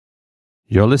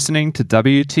You're listening to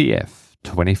WTF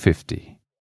 2050.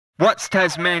 What's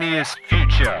Tasmania's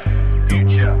future?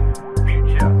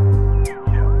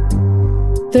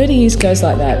 30 years goes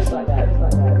like that.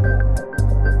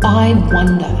 I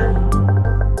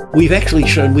wonder. We've actually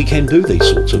shown we can do these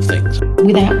sorts of things.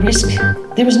 Without risk,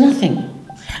 there is nothing.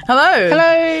 Hello.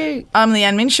 Hello. I'm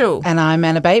Leanne Minshall. And I'm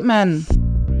Anna Bateman.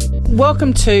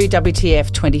 Welcome to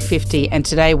WTF 2050, and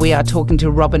today we are talking to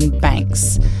Robin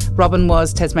Banks. Robin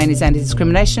was Tasmania's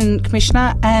Anti-Discrimination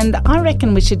Commissioner, and I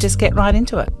reckon we should just get right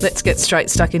into it. Let's get straight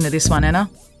stuck into this one, Anna.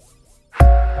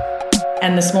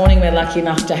 And this morning we're lucky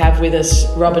enough to have with us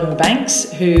Robin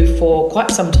Banks, who for quite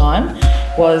some time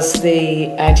was the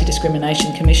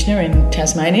Anti-Discrimination Commissioner in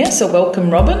Tasmania. So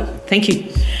welcome, Robin. Thank you.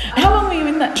 How long were you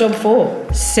in that job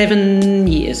for? 7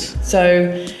 years.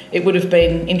 So it would have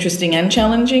been interesting and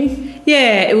challenging?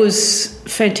 Yeah, it was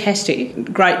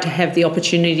fantastic. Great to have the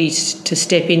opportunity to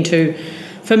step into,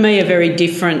 for me, a very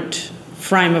different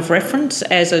frame of reference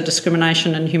as a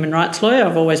discrimination and human rights lawyer.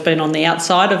 I've always been on the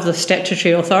outside of the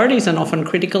statutory authorities and often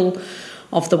critical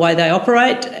of the way they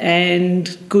operate,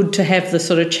 and good to have the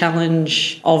sort of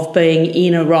challenge of being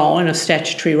in a role, in a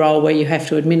statutory role, where you have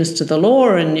to administer the law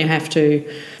and you have to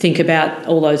think about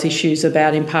all those issues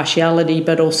about impartiality,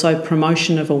 but also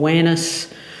promotion of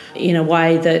awareness in a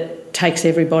way that takes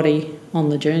everybody on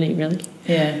the journey, really.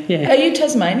 Yeah. Are you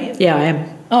Tasmanian? Yeah, I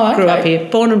am. Oh, okay. Grew up here,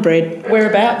 born and bred.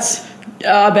 Whereabouts?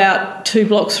 About 2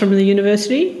 blocks from the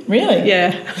university. Really?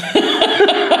 Yeah.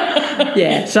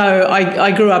 Yeah, so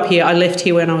I grew up here. I left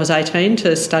here when I was 18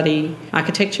 to study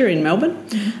architecture in Melbourne,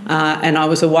 and I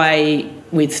was away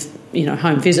with,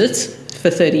 home visits for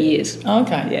 30 years.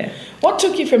 Okay. Yeah. What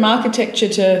took you from architecture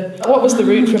to, what was the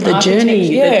route from the architecture?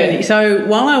 Journey, Yeah. The journey. So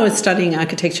while I was studying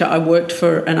architecture, I worked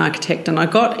for an architect and I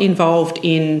got involved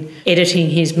in editing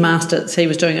his master's. He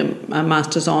was doing a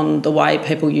master's on the way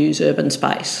people use urban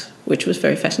space, which was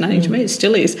very fascinating to me. It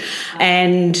still is.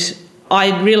 And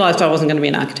I realised I wasn't going to be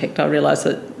an architect. I realised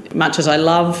that much as I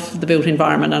love the built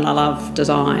environment and I love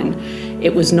design,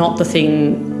 it was not the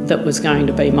thing that was going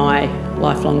to be my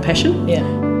lifelong passion. Yeah.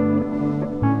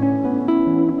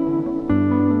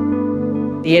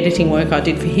 The editing work I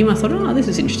did for him, I thought, this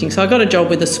is interesting. So I got a job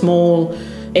with a small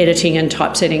editing and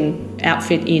typesetting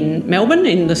outfit in Melbourne,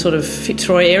 in the sort of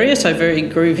Fitzroy area, so very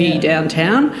groovy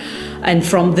downtown. And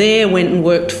from there went and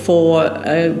worked for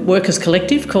a workers'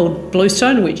 collective called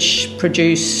Bluestone, which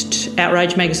produced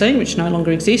Outrage magazine, which no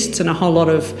longer exists, and a whole lot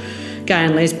of gay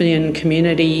and lesbian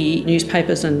community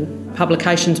newspapers and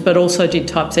publications, but also did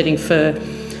typesetting for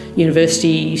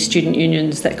university, student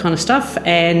unions, that kind of stuff.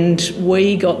 And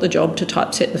we got the job to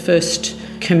typeset the first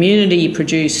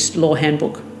community-produced law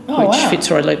handbook, which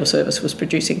Fitzroy Legal Service was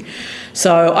producing.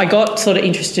 So I got sort of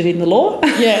interested in the law.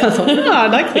 Yeah. I thought, I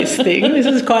like this thing. This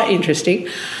is quite interesting.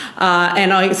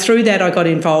 And through that I got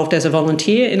involved as a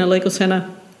volunteer in a legal centre.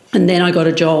 And then I got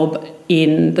a job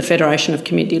in the Federation of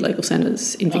Community Legal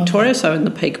Centres in Victoria, so in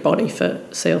the peak body for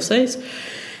CLCs,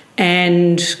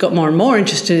 and got more and more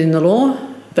interested in the law,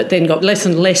 but then got less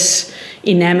and less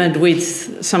enamoured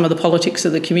with some of the politics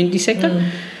of the community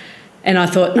sector. And I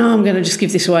thought, no, I'm going to just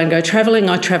give this away and go travelling.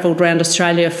 I travelled around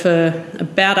Australia for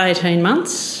about 18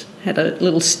 months, had a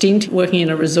little stint working in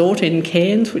a resort in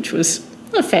Cairns, which was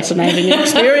a fascinating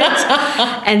experience,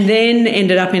 and then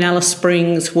ended up in Alice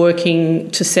Springs working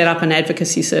to set up an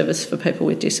advocacy service for people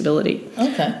with disability.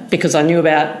 Okay. Because I knew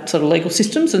about sort of legal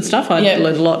systems and stuff. I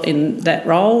learned a lot in that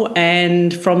role.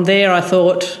 And from there I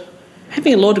thought,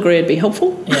 having a law degree would be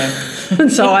helpful. Yeah. And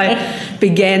so I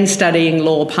began studying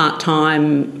law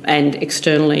part-time and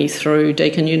externally through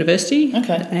Deakin University.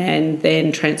 Okay. And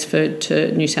then transferred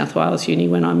to New South Wales Uni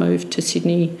when I moved to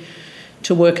Sydney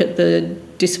to work at the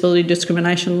Disability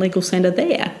Discrimination Legal Centre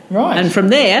there. Right. And from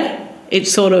there, it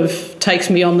sort of takes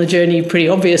me on the journey pretty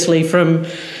obviously from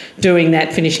doing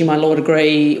that, finishing my law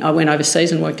degree. I went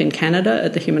overseas and worked in Canada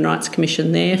at the Human Rights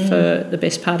Commission there for the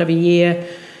best part of a year,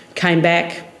 came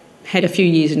back, had a few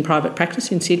years in private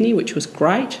practice in Sydney, which was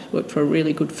great, worked for a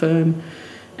really good firm,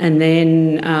 and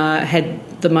then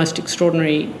had the most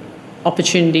extraordinary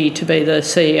opportunity to be the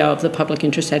CEO of the Public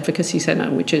Interest Advocacy Centre,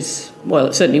 which is, well,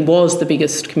 it certainly was the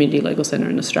biggest community legal centre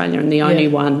in Australia and the only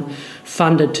one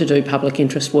funded to do public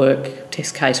interest work,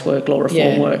 test case work, law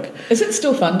reform work. Is it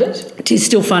still funded? It is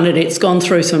still funded. It's gone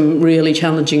through some really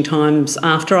challenging times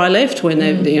after I left, when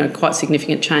there were quite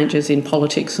significant changes in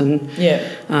politics and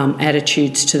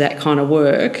attitudes to that kind of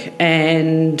work.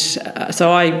 And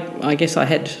so I guess I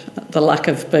had the luck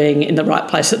of being in the right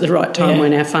place at the right time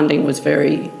when our funding was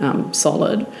very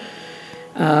solid.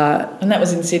 And that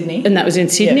was in Sydney? And that was in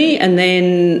Sydney. And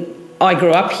then I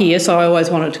grew up here, so I always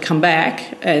wanted to come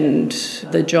back, and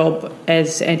the job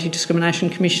as Anti-Discrimination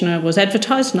Commissioner was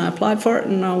advertised and I applied for it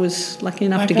and I was lucky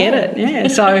enough to get it. Yeah,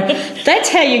 so that's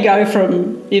how you go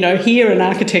from, here in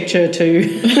architecture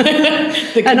to...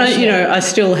 and I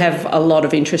still have a lot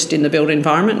of interest in the built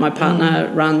environment. My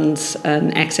partner runs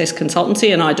an access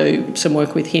consultancy and I do some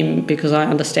work with him because I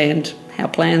understand how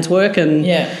plans work and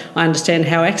I understand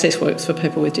how access works for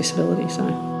people with disability,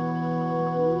 so...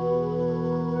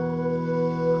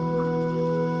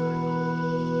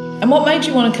 And what made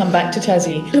you want to come back to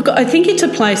Tassie? Look, I think it's a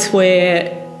place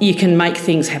where you can make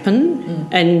things happen.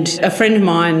 And a friend of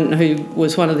mine who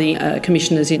was one of the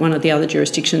commissioners in one of the other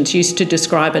jurisdictions used to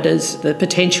describe it as the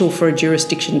potential for a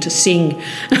jurisdiction to sing.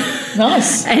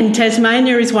 Nice. And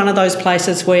Tasmania is one of those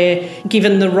places where,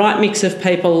 given the right mix of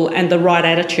people and the right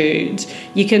attitudes,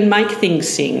 you can make things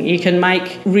sing. You can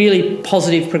make really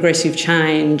positive, progressive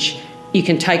change. You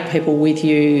can take people with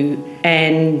you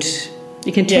and...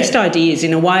 you can test ideas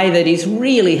in a way that is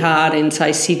really hard in,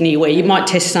 say, Sydney, where you might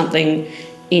test something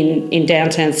in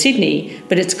downtown Sydney,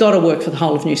 but it's got to work for the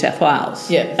whole of New South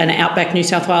Wales. Yeah. And outback New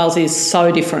South Wales is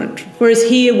so different. Whereas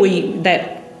here,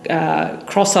 that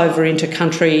crossover into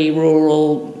country,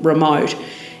 rural, remote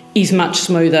is much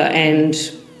smoother and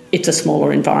it's a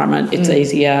smaller environment. It's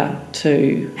easier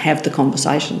to have the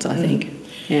conversations, I think.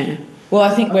 Yeah. Well,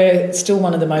 I think we're still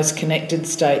one of the most connected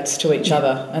states to each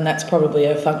other, and that's probably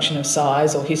a function of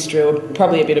size or history or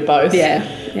probably a bit of both. Yeah.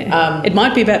 It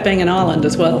might be about being an island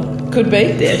as well. Could be.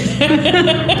 Yeah.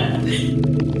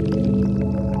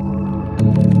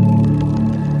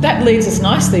 That leads us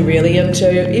nicely, really,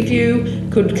 into if you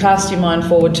could cast your mind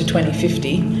forward to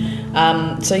 2050,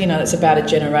 so, that's about a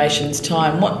generation's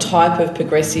time, what type of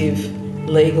progressive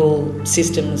legal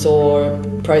systems or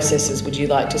processes would you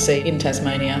like to see in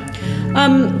Tasmania?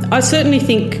 I certainly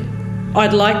think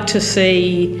I'd like to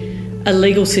see a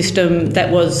legal system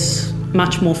that was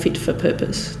much more fit for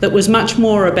purpose, that was much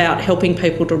more about helping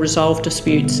people to resolve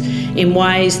disputes in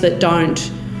ways that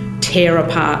don't tear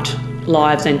apart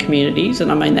lives and communities,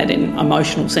 and I mean that in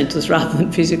emotional senses rather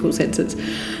than physical senses.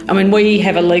 I mean, we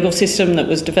have a legal system that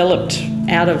was developed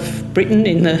out of Britain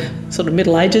in the sort of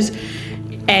Middle Ages,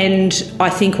 and I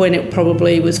think when it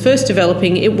probably was first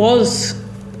developing, it was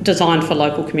designed for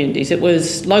local communities. It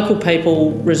was local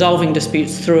people resolving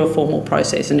disputes through a formal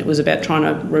process, and it was about trying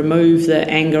to remove the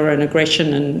anger and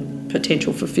aggression and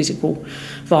potential for physical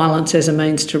violence as a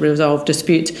means to resolve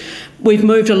disputes. We've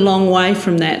moved a long way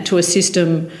from that to a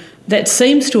system that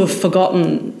seems to have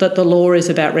forgotten that the law is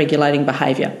about regulating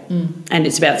behaviour. And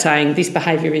it's about saying this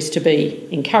behaviour is to be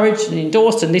encouraged and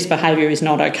endorsed and this behaviour is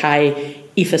not okay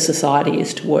if a society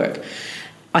is to work.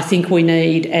 I think we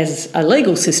need, as a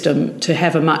legal system, to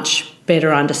have a much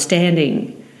better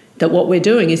understanding that what we're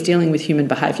doing is dealing with human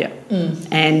behaviour.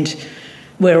 And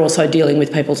we're also dealing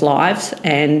with people's lives,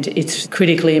 and it's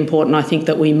critically important, I think,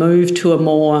 that we move to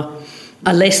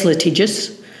a less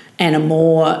litigious and a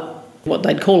more what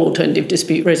they'd call alternative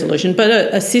dispute resolution, but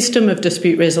a system of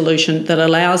dispute resolution that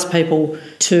allows people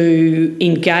to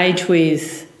engage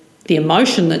with the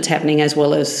emotion that's happening as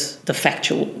well as the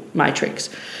factual matrix.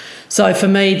 So for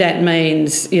me, that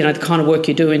means, the kind of work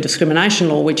you do in discrimination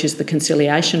law, which is the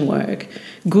conciliation work.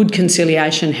 Good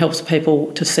conciliation helps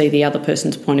people to see the other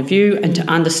person's point of view and to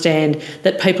understand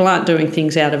that people aren't doing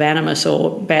things out of animus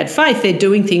or bad faith. They're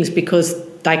doing things because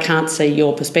they can't see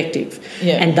your perspective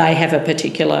and they have a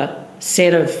particular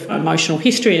set of emotional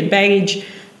history and baggage.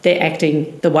 They're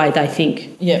acting the way they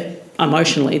think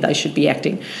emotionally they should be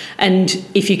acting. And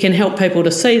if you can help people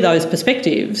to see those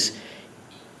perspectives,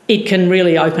 it can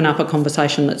really open up a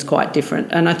conversation that's quite different.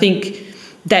 And I think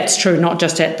that's true not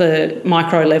just at the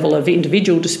micro level of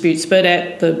individual disputes, but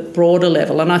at the broader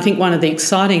level. And I think one of the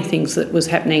exciting things that was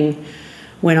happening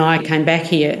when I came back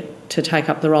here to take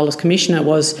up the role as Commissioner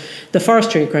was the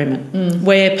Forestry Agreement,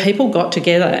 where people got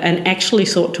together and actually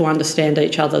sought to understand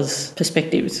each other's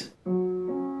perspectives.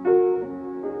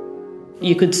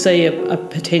 You could see a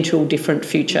potential different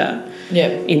future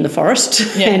in the forest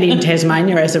and in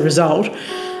Tasmania as a result.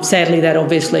 Sadly, that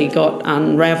obviously got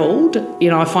unravelled.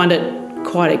 I find it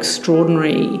quite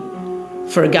extraordinary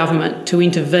for a government to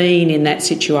intervene in that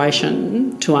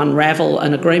situation to unravel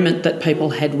an agreement that people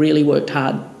had really worked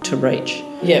hard to reach.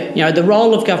 The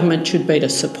role of government should be to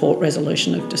support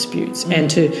resolution of disputes and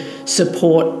to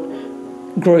support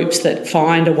groups that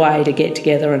find a way to get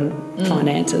together and find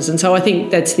answers. And so I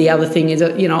think that's the other thing is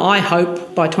that, I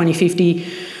hope by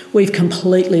 2050 we've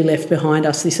completely left behind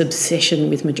us this obsession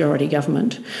with majority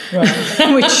government, Right.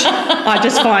 which I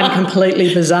just find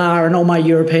completely bizarre. And all my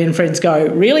European friends go,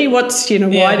 really? Why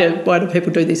do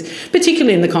people do this?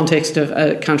 Particularly in the context of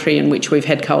a country in which we've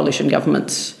had coalition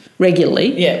governments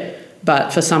regularly. Yeah.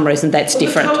 But for some reason that's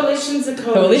different. Coalition's a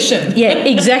Coalition. Yeah,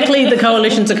 exactly. The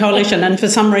coalition's a coalition. And for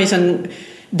some reason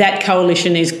that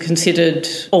coalition is considered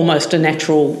almost a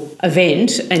natural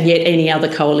event, and yet any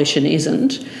other coalition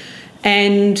isn't.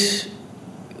 And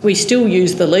we still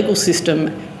use the legal system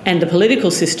and the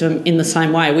political system in the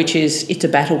same way, which is it's a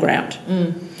battleground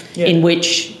in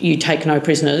which you take no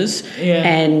prisoners,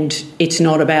 and it's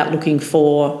not about looking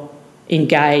for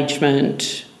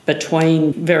engagement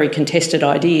between very contested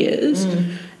ideas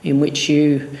in which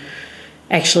you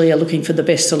actually are looking for the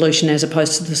best solution as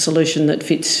opposed to the solution that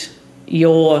fits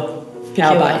your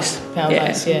power base. Power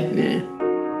base, yeah.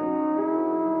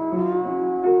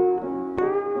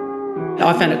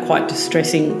 I found it quite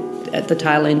distressing at the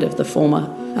tail end of the former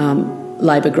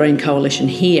Labor-Green coalition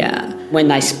here when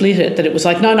they split it, that it was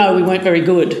like, no, we weren't very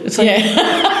good. It's like,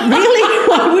 really?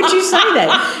 Why would you say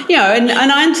that? You know, and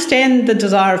I understand the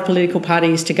desire of political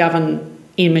parties to govern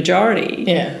in majority.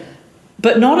 Yeah.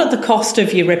 But not at the cost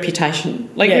of your reputation.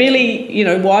 Really, you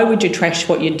know, why would you trash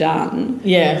what you've done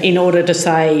in order to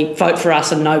say, vote for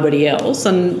us and nobody else?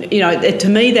 And, you know, to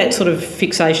me that sort of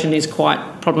fixation is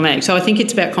quite problematic. So I think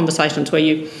it's about conversations where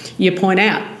you point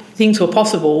out things were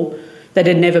possible that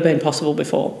had never been possible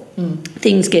before.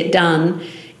 Things get done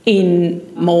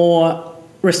in more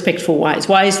respectful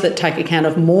ways that take account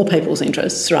of more people's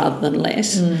interests rather than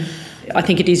less. I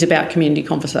think it is about community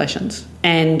conversations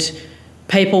and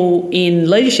people in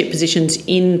leadership positions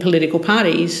in political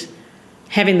parties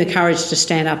having the courage to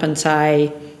stand up and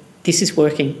say, this is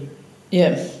working.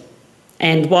 Yeah.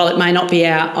 And while it may not be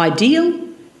our ideal,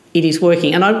 it is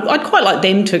working. And I'd quite like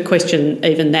them to question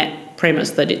even that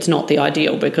premise that it's not the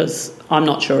ideal, because I'm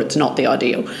not sure it's not the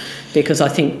ideal, because I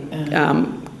think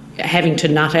having to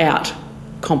nut out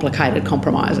complicated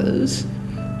compromises,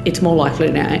 it's more likely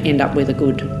to end up with a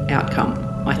good outcome,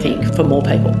 I think, for more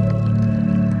people.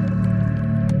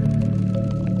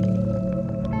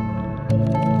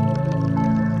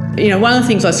 You know, one of the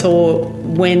things I saw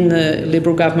when the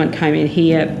Liberal government came in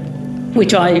here,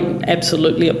 which I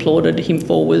absolutely applauded him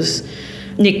for, was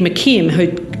Nick McKim,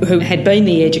 who had been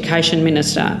the Education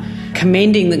Minister,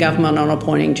 commending the government on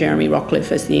appointing Jeremy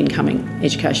Rockcliffe as the incoming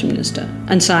Education Minister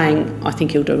and saying, I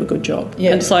think he'll do a good job.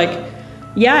 Yeah. And it's like,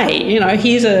 yay, you know,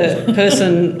 here's a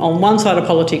person on one side of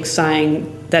politics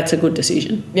saying that's a good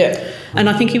decision. Yeah. And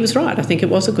I think he was right. I think it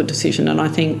was a good decision. And I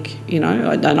think, you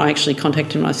know, and I actually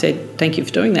contacted him and I said, thank you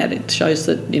for doing that. It shows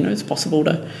that, you know, it's possible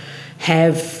to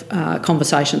have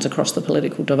conversations across the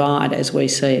political divide as we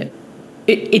see it.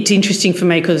 It's interesting for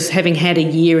me because having had a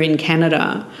year in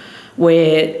Canada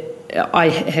where I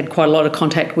had quite a lot of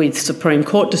contact with Supreme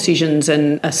Court decisions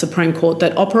and a Supreme Court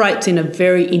that operates in a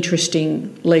very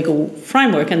interesting legal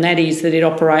framework, and that is that it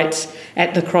operates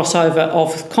at the crossover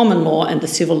of common law and the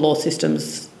civil law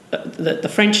systems that the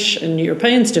French and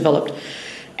Europeans developed.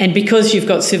 And because you've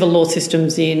got civil law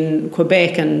systems in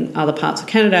Quebec and other parts of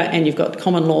Canada, and you've got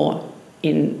common law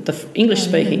in the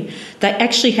English-speaking, they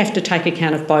actually have to take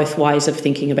account of both ways of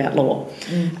thinking about law.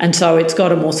 And so it's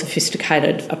got a more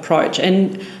sophisticated approach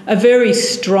and a very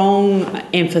strong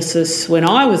emphasis, when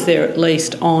I was there at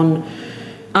least, on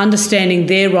understanding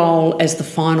their role as the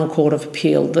final court of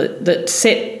appeal that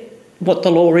set what the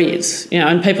law is. You know,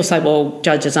 and people say, well,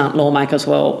 judges aren't lawmakers.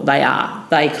 Well, they are.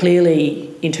 They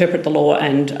clearly interpret the law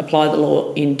and apply the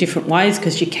law in different ways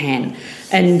because you can.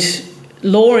 And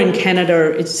law in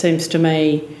Canada, it seems to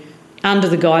me, under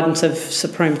the guidance of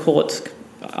Supreme Courts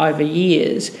over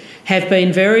years, have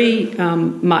been very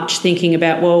much thinking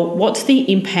about, well, what's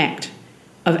the impact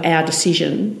of our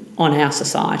decision on our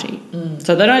society?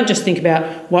 So they don't just think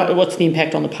about what's the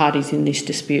impact on the parties in this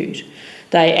dispute.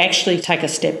 They actually take a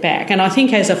step back. And I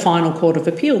think as a final court of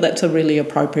appeal, that's a really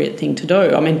appropriate thing to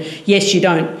do. I mean, yes, you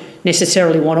don't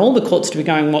necessarily want all the courts to be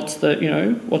going, what's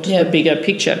the bigger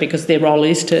picture, because their role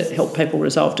is to help people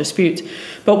resolve disputes.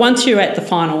 But once you're at the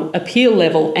final appeal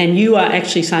level and you are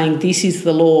actually saying this is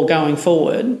the law going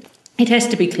forward, it has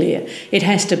to be clear. It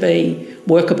has to be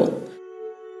workable.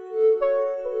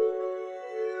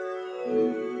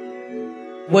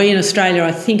 We in Australia,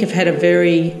 I think, we've had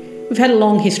a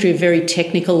long history of very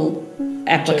technical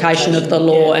application of the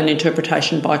law and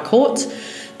interpretation by courts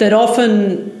that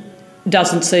often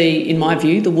doesn't see, in my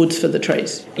view, the woods for the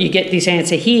trees. You get this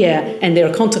answer here and there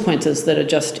are consequences that are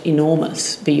just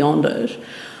enormous beyond it.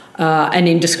 And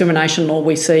in discrimination law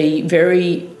we see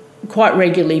quite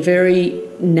regularly, very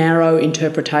narrow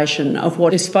interpretation of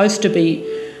what is supposed to be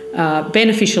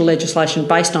beneficial legislation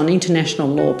based on international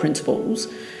law principles,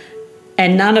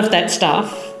 and none of that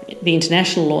stuff, the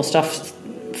international law stuff,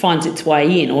 finds its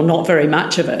way in, or not very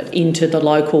much of it, into the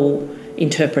local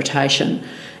interpretation.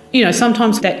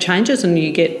 Sometimes that changes and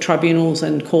you get tribunals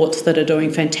and courts that are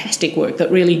doing fantastic work that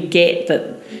really get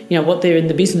that, what they're in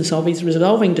the business of is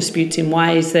resolving disputes in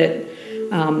ways that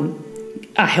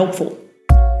are helpful.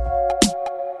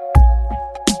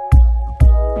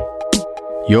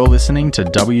 You're listening to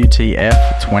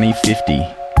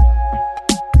WTF2050.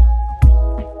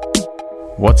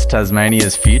 What's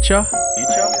Tasmania's future?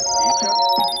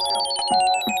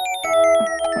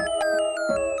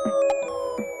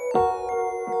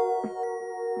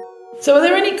 So are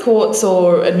there any courts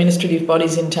or administrative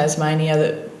bodies in Tasmania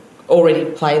that already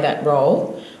play that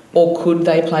role, or could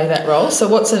they play that role? So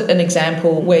what's an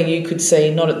example where you could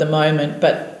see, not at the moment,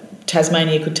 but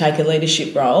Tasmania could take a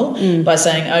leadership role by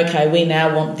saying, okay, we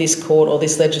now want this court or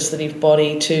this legislative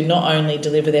body to not only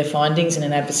deliver their findings in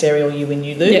an adversarial you win,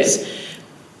 you lose,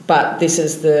 but this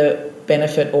is the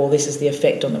benefit or this is the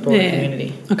effect on the broader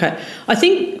community. Okay. I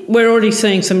think we're already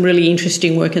seeing some really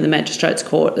interesting work in the Magistrates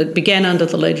Court. It began under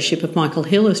the leadership of Michael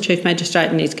Hill as Chief Magistrate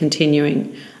and is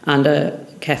continuing under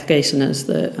Kath Geeson as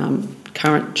the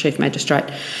current Chief Magistrate.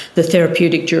 The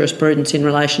therapeutic jurisprudence in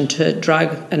relation to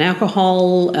drug and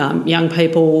alcohol, young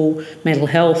people, mental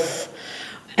health.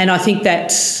 And I think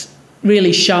that's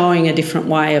really showing a different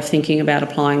way of thinking about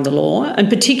applying the law, and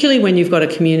particularly when you've got a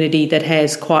community that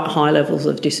has quite high levels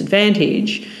of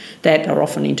disadvantage that are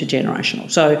often intergenerational.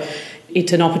 So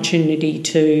it's an opportunity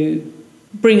to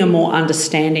bring a more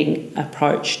understanding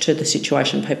approach to the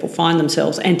situation people find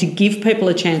themselves and to give people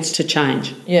a chance to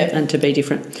change and to be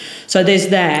different. So there's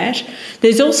that.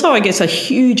 There's also, I guess, a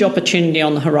huge opportunity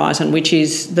on the horizon, which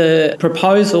is the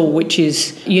proposal which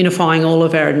is unifying all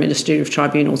of our administrative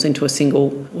tribunals into a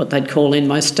single, what they'd call in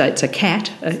most states a CAT,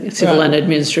 a Civil and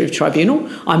Administrative Tribunal.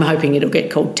 I'm hoping it'll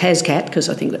get called TASCAT because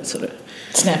I think that's sort of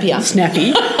snappy, rather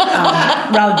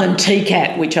than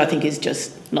TCAT, which I think is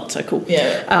just not so cool.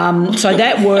 So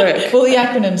that work... Well, the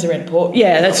acronyms are important.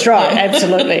 Yeah, that's right,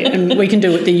 absolutely. And we can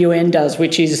do what the UN does,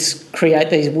 which is create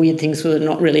these weird things that are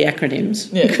not really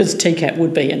acronyms, because TCAT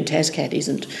would be and TASCAT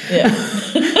isn't.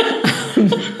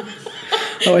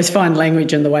 I always find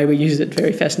language and the way we use it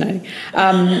very fascinating.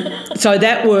 So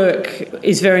that work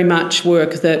is very much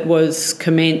work that was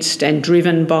commenced and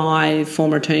driven by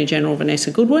former Attorney General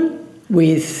Vanessa Goodwin,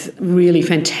 with really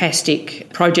fantastic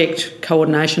project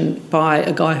coordination by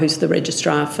a guy who's the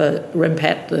registrar for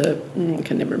REMPAT, I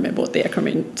can never remember what the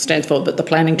acronym stands for, but the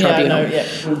Planning Tribunal.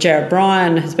 Jared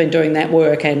Bryan has been doing that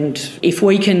work, and if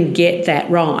we can get that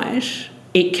right,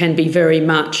 it can be very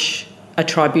much a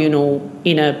tribunal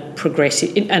in a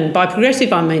progressive, and by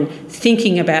progressive I mean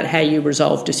thinking about how you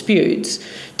resolve disputes,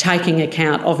 taking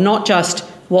account of not just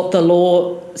what the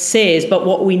law says, but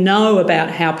what we know about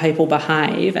how people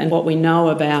behave and what we know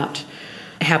about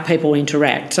how people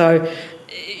interact. So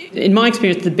in my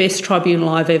experience, the best tribunal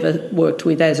I've ever worked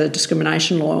with as a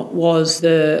discrimination law was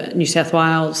the New South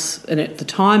Wales, and at the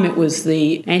time it was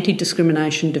the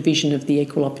Anti-Discrimination Division of the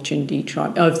Equal Opportunity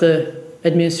of the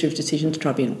Administrative Decisions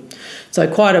Tribunal. So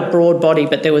quite a broad body,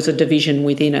 but there was a division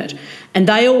within it. And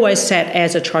they always sat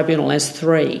as a tribunal as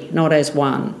three, not as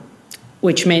one,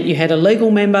 which meant you had a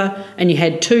legal member and you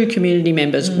had two community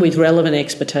members with relevant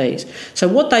expertise. So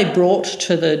what they brought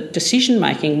to the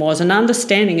decision-making was an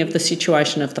understanding of the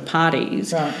situation of the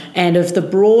parties and of the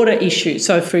broader issue.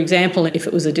 So, for example, if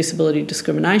it was a disability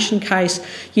discrimination case,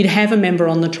 you'd have a member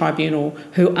on the tribunal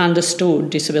who understood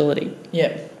disability.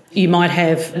 You might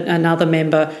have another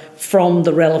member from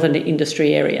the relevant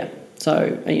industry area,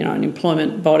 so, an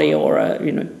employment body or a,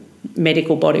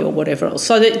 medical body or whatever else.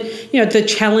 So that, the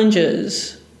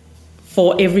challenges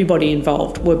for everybody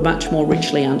involved were much more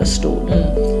richly understood.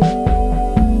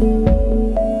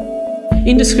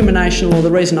 In discrimination law,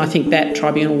 the reason I think that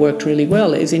tribunal worked really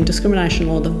well is in discrimination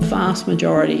law, the vast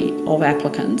majority of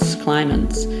applicants,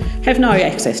 claimants, have no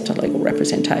access to legal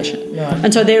representation.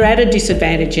 And so they're at a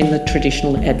disadvantage in the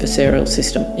traditional adversarial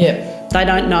system. They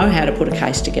don't know how to put a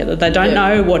case together. They don't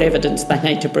know what evidence they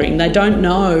need to bring. They don't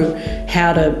know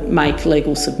how to make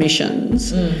legal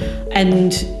submissions.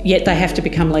 And yet they have to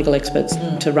become legal experts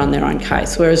to run their own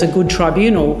case. Whereas a good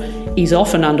tribunal is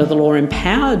often under the law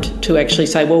empowered to actually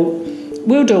say, well,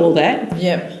 we'll do all that.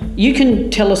 You can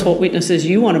tell us what witnesses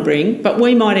you want to bring, but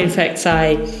we might in fact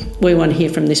say, we want to hear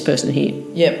from this person here.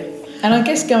 And I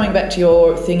guess going back to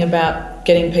your thing about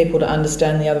getting people to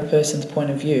understand the other person's point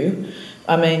of view,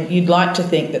 I mean, you'd like to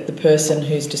think that the person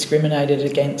who's discriminated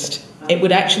against it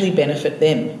would actually benefit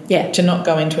them to not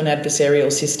go into an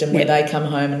adversarial system where they come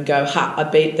home and go, ha, I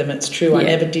beat them, it's true, I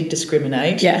never did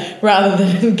discriminate, rather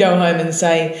than go home and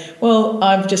say, well,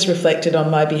 I've just reflected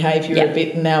on my behaviour a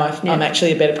bit and now I'm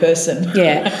actually a better person.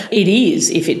 It is,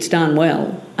 if it's done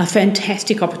well, a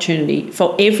fantastic opportunity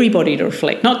for everybody to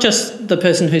reflect, not just the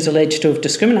person who's alleged to have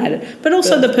discriminated, but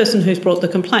also the person who's brought the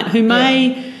complaint, who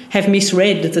may have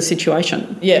misread the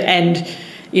situation and,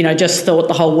 you know, just thought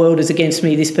the whole world is against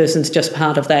me, this person's just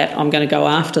part of that, I'm going to go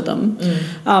after them.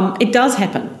 It does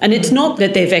happen. And it's not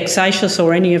that they're vexatious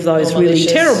or any of those really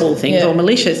terrible things or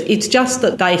malicious. It's just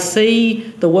that they see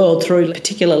the world through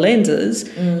particular lenses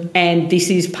and this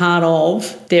is part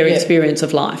of their experience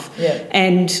of life.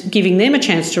 And giving them a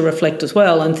chance to reflect as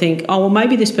well and think, oh, well,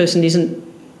 maybe this person isn't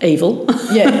evil,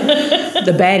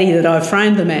 the baddie that I've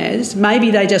framed them as. Maybe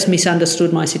they just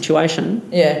misunderstood my situation.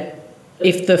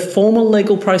 If the formal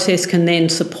legal process can then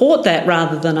support that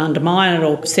rather than undermine it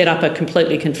or set up a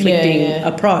completely conflicting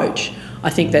approach,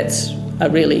 I think that's a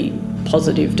really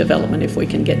positive development if we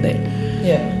can get there.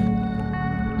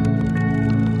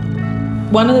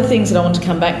 One of the things that I want to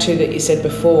come back to that you said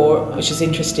before, which is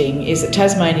interesting, is that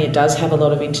Tasmania does have a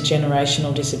lot of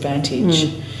intergenerational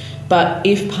disadvantage. But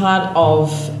if part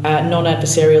of a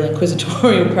non-adversarial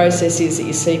inquisitorial process is that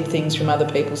you see things from other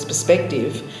people's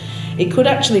perspective, it could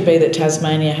actually be that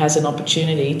Tasmania has an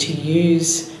opportunity to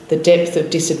use the depth of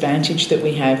disadvantage that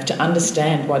we have to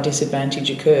understand why disadvantage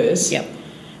occurs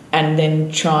and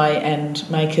then try and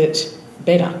make it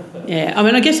better. I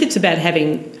mean, I guess it's about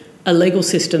having a legal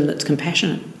system that's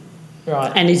compassionate.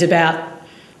 And is about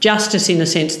justice in a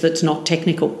sense that's not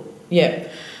technical.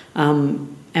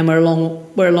 And we're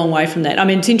a long way from that. I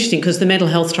mean, it's interesting because the Mental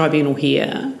Health Tribunal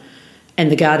here and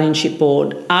the Guardianship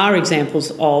Board are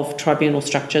examples of tribunal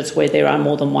structures where there are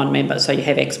more than one member, so you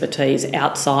have expertise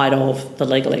outside of the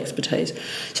legal expertise.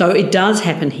 So it does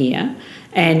happen here,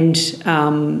 and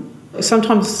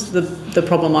sometimes the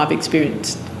problem I've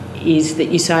experienced is that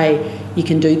you say you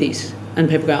can do this, and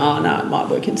people go, oh, no, it might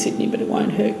work in Sydney, but it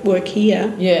won't work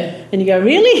here. And you go,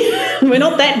 really? We're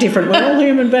not that different. We're all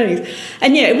human beings.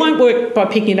 And, it won't work by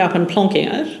picking it up and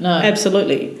plonking it. No.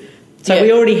 Absolutely. So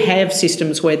we already have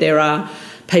systems where there are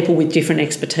people with different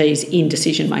expertise in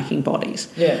decision-making bodies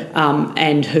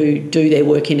and who do their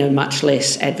work in a much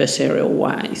less adversarial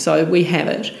way. So we have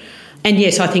it. And,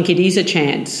 yes, I think it is a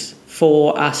chance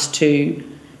for us to,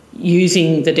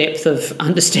 using the depth of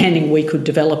understanding we could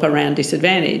develop around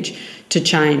disadvantage, to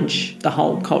change the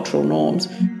whole cultural norms.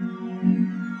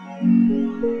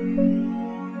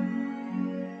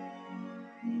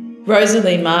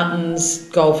 Rosalie Martin's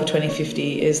goal for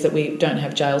 2050 is that we don't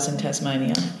have jails in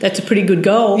Tasmania. That's a pretty good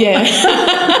goal.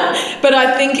 But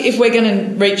I think if we're going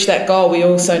to reach that goal, we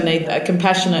also need a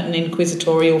compassionate and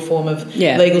inquisitorial form of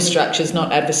legal structures,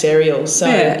 not adversarial. So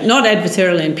not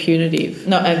adversarial and punitive.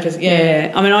 Not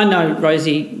adversarial. I mean, I know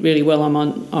Rosie really well. I'm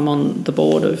on the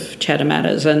board of Chatter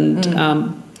Matters, and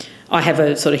I have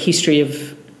a sort of history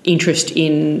of interest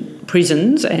in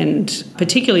prisons and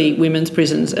particularly women's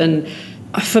prisons. And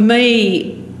for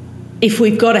me, if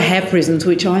we've got to have prisons,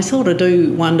 which I sort of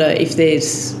do wonder if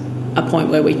there's a point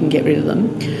where we can get rid of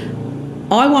them,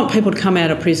 I want people to come out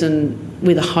of prison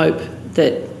with a hope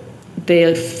that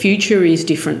their future is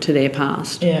different to their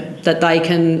past, that they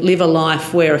can live a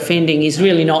life where offending is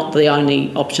really not the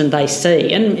only option they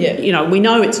see. And, we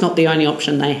know it's not the only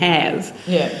option they have,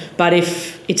 but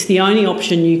if it's the only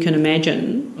option you can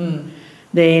imagine,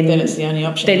 then it's the only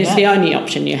option the only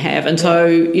option you have. And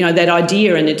so, that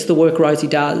idea, and it's the work Rosie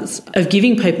does, of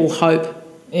giving people hope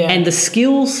and the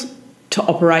skills to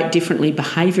operate differently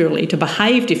behaviourally, to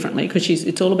behave differently, because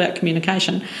it's all about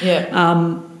communication.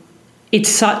 It's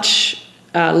such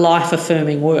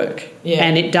life-affirming work,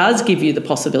 and it does give you the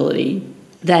possibility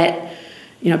that,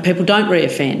 people don't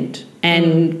reoffend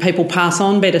and people pass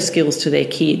on better skills to their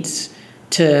kids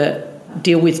to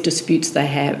deal with disputes they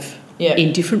have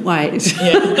in different ways.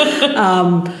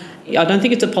 I don't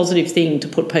think it's a positive thing to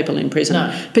put people in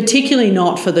prison, particularly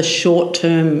not for the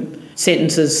short-term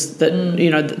sentences that,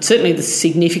 certainly the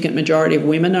significant majority of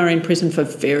women are in prison for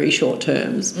very short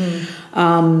terms.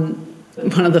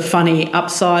 One of the funny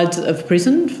upsides of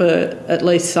prison for at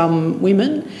least some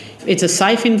women, it's a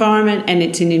safe environment and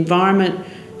it's an environment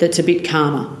that's a bit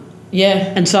calmer.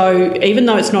 And so even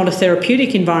though it's not a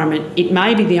therapeutic environment, it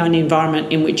may be the only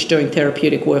environment in which doing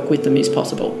therapeutic work with them is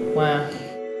possible. Wow.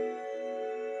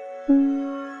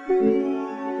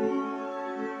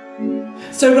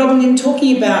 So, Robin, in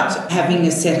talking about having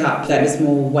a setup that is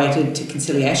more weighted to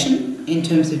conciliation, in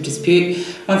terms of dispute.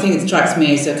 One thing that strikes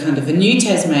me as a kind of a new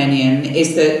Tasmanian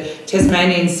is that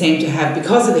Tasmanians seem to have,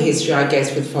 because of the history, I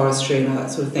guess, with forestry and all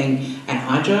that sort of thing, and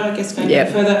hydro, I guess, going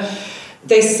further,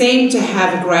 they seem to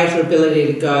have a greater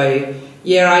ability to go,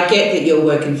 yeah, I get that you're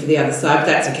working for the other side, but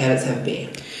that's okay, let's have a beer.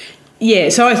 Yeah,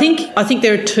 so I think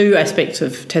there are two aspects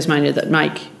of Tasmania that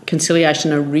make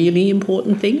conciliation a really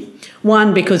important thing.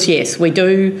 One, because, yes, we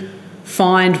do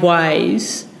find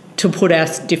ways to put our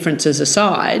differences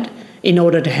aside in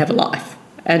order to have a life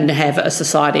and to have a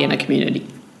society and a community.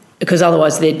 Because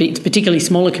otherwise there'd be, particularly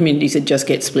smaller communities, that just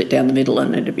get split down the middle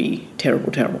and it'd be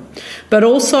terrible, terrible. But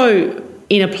also,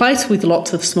 in a place with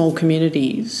lots of small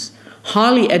communities,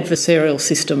 highly adversarial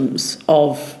systems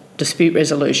of dispute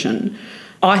resolution,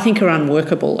 I think, are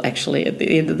unworkable, actually, at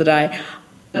the end of the day.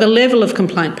 The level of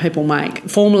complaint people make,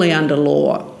 formally under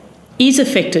law, is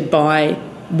affected by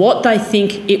what they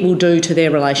think it will do to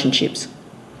their relationships.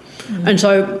 And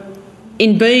so,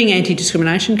 in being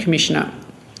Anti-Discrimination Commissioner,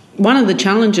 one of the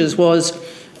challenges was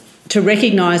to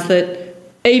recognise that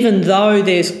even though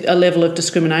there's a level of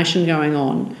discrimination going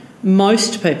on,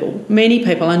 most people, many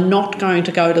people, are not going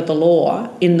to go to the law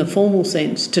in the formal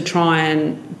sense to try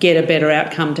and get a better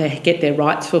outcome, to get their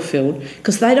rights fulfilled,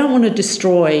 because they don't want to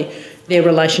destroy their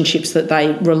relationships that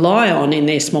they rely on in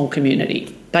their small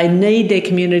community. They need their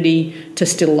community to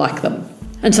still like them.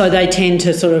 And so they tend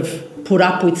to sort of put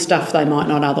up with stuff they might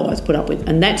not otherwise put up with.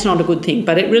 And that's not a good thing.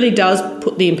 But it really does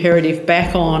put the imperative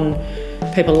back on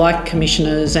people like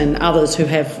commissioners and others who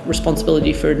have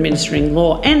responsibility for administering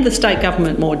law, and the state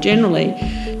government more generally,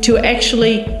 to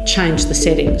actually change the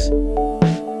settings.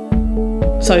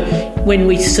 So when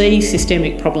we see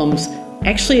systemic problems,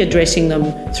 actually addressing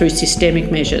them through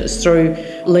systemic measures, through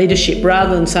leadership,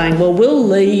 rather than saying, well, we'll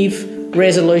leave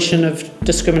resolution of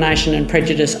discrimination and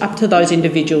prejudice up to those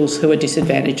individuals who are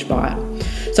disadvantaged by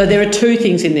it. So there are two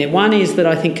things in there. One is that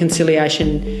I think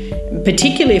conciliation,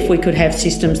 particularly if we could have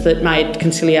systems that made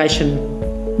conciliation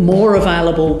more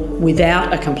available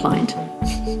without a complaint.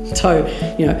 So,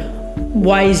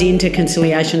 ways into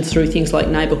conciliation through things like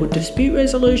neighbourhood dispute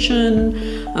resolution,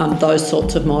 those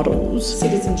sorts of models.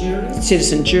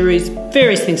 Citizen juries,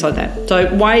 various things like that.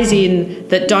 So ways in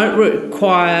that don't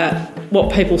require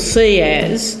what people see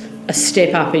as a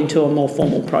step up into a more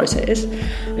formal process.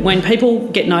 When people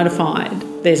get notified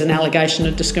there's an allegation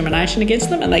of discrimination against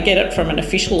them, and they get it from an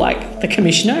official like the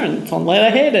Commissioner, and it's on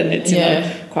letterhead, and it's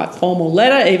quite formal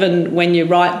letter, even when you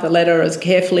write the letter as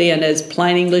carefully and as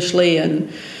plain Englishly,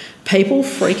 and people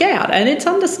freak out, and it's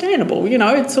understandable.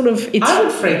 It's sort of... I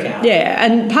would freak out. Yeah,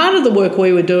 and part of the work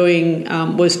we were doing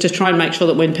was to try and make sure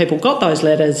that when people got those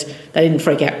letters, they didn't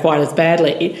freak out quite as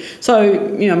badly.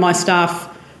 So, my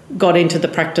staff got into the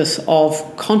practice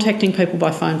of contacting people by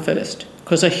phone first,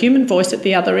 because a human voice at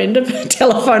the other end of a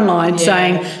telephone line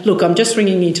saying, look, I'm just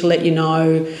ringing you to let you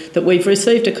know that we've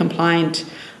received a complaint,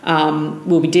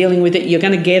 we'll be dealing with it, you're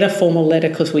going to get a formal letter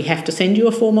because we have to send you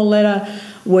a formal letter.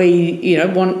 We,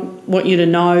 want you to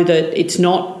know that it's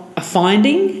not a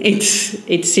finding.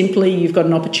 It's simply you've got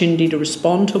an opportunity to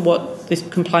respond to what this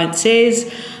complaint says,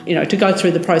 to go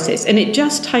through the process. And it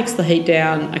just takes the heat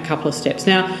down a couple of steps.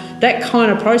 Now, that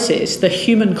kind of process, the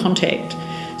human contact,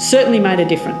 certainly made a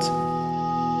difference.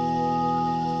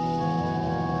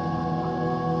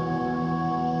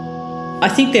 I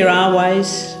think there are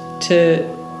ways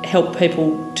to help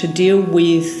people to deal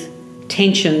with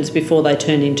tensions before they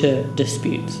turn into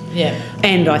disputes. Yeah.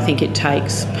 And I think it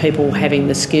takes people having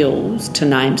the skills to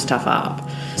name stuff up.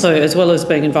 So as well as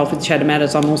being involved with Chatham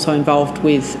Matters, I'm also involved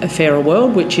with A Fairer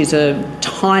World, which is a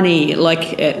tiny,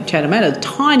 Chatham Matters,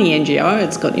 tiny NGO.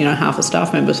 It's got, half a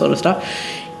staff member sort of stuff.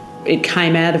 It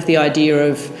came out of the idea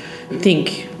of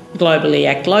think globally,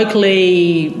 act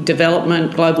locally,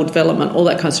 development, global development, all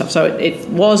that kind of stuff. So it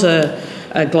was a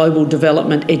global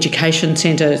development education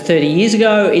centre 30 years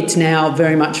ago. It's now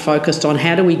very much focused on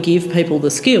how do we give people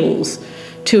the skills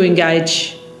to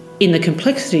engage in the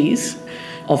complexities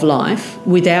of life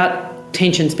without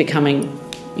tensions becoming,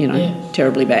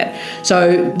 terribly bad.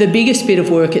 So the biggest bit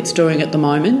of work it's doing at the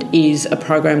moment is a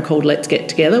program called Let's Get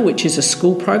Together, which is a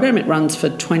school program. It runs for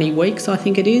 20 weeks, I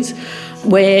think it is,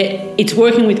 where it's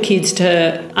working with kids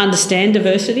to understand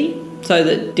diversity, so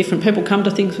that different people come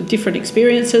to things with different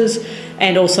experiences,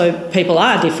 and also people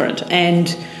are different,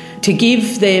 and to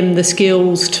give them the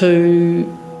skills to,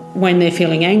 when they're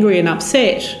feeling angry and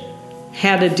upset,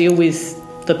 how to deal with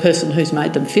the person who's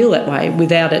made them feel that way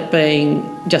without it being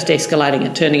just escalating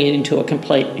and turning it into a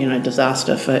complete,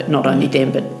 disaster for not only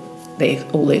them but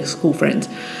all their school friends.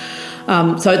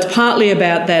 So it's partly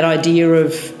about that idea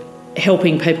of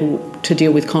helping people to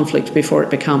deal with conflict before it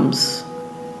becomes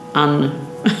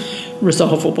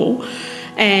resolvable,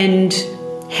 and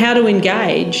how to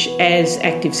engage as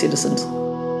active citizens.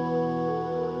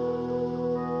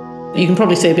 You can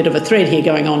probably see a bit of a thread here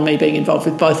going on, me being involved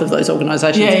with both of those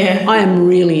organisations. Yeah. I am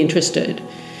really interested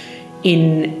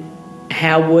in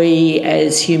how we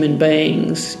as human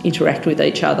beings interact with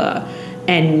each other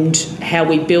and how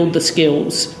we build the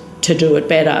skills to do it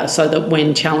better so that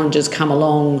when challenges come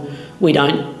along, we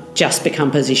don't just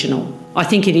become positional. I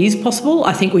think it is possible.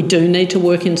 I think we do need to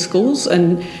work in schools,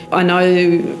 and I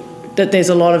know that there's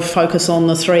a lot of focus on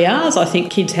the 3 Rs. I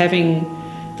think kids having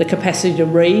the capacity to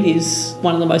read is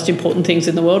one of the most important things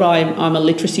in the world. I'm a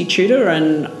literacy tutor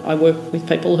and I work with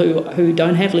people who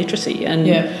don't have literacy, and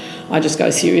I just go,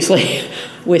 seriously,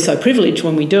 we're so privileged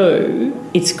when we do.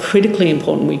 It's critically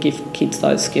important we give kids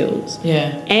those skills.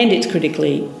 And it's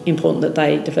critically important that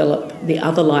they develop the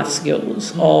other life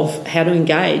skills of how to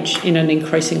engage in an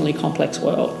increasingly complex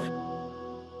world.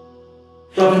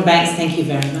 Robin Banks, thank you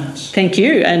very much. Thank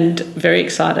you, and very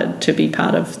excited to be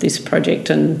part of this project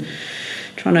and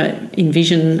trying to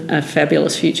envision a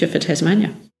fabulous future for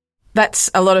Tasmania.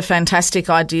 That's a lot of fantastic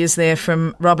ideas there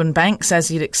from Robin Banks, as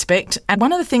you'd expect. And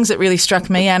one of the things that really struck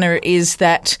me, Anna, is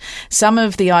that some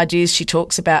of the ideas she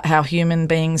talks about how human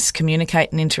beings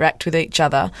communicate and interact with each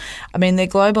other, I mean, they're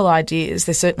global ideas,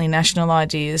 they're certainly national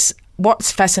ideas. What's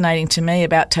fascinating to me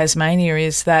about Tasmania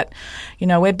is that, you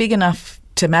know, we're big enough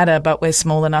to matter, but we're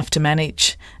small enough to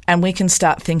manage. And we can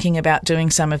start thinking about doing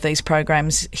some of these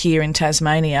programs here in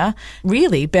Tasmania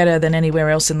really better than anywhere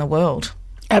else in the world.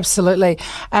 Absolutely.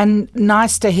 And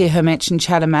nice to hear her mention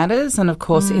Chatter Matters. And, of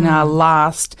course, in our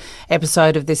last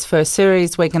episode of this first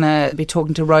series, we're going to be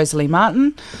talking to Rosalie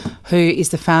Martin, who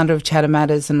is the founder of Chatter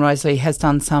Matters, and Rosalie has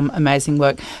done some amazing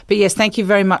work. But, yes, thank you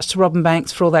very much to Robin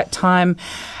Banks for all that time.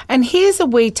 And here's a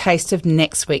wee taste of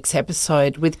next week's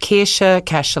episode with Kirsha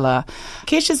Kashala.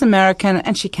 Kirsha's American,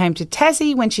 and she came to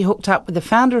Tassie when she hooked up with the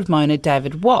founder of Mona,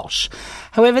 David Walsh.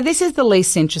 However, this is the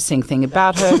least interesting thing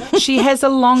about her. She has a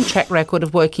long track record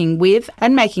of working with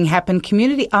and making happen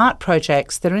community art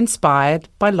projects that are inspired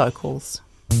by locals.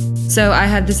 So I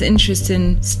had this interest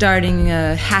in starting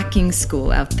a hacking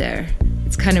school out there.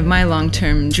 It's kind of my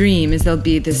long-term dream is there'll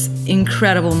be this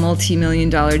incredible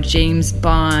multi-million-dollar James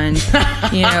Bond,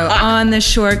 on the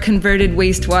shore converted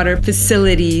wastewater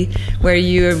facility where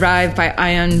you arrive by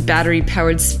ion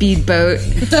battery-powered speedboat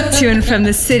to and from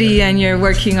the city, and you're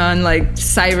working on like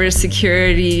cyber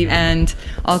security and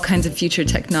all kinds of future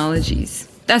technologies.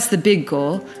 That's the big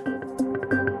goal.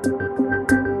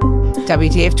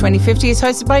 WTF 2050 is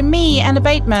hosted by me, Anna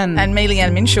Bateman. And me,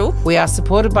 Leanne Minshall. We are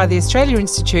supported by the Australia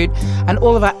Institute, and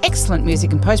all of our excellent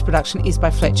music and post-production is by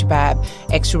Fletcher Babb.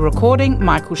 Extra recording,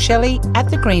 Michael Shelley at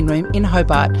the Green Room in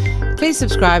Hobart. Please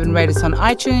subscribe and rate us on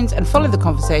iTunes, and follow the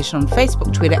conversation on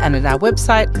Facebook, Twitter and at our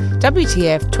website,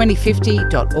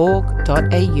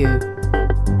 WTF2050.org.au.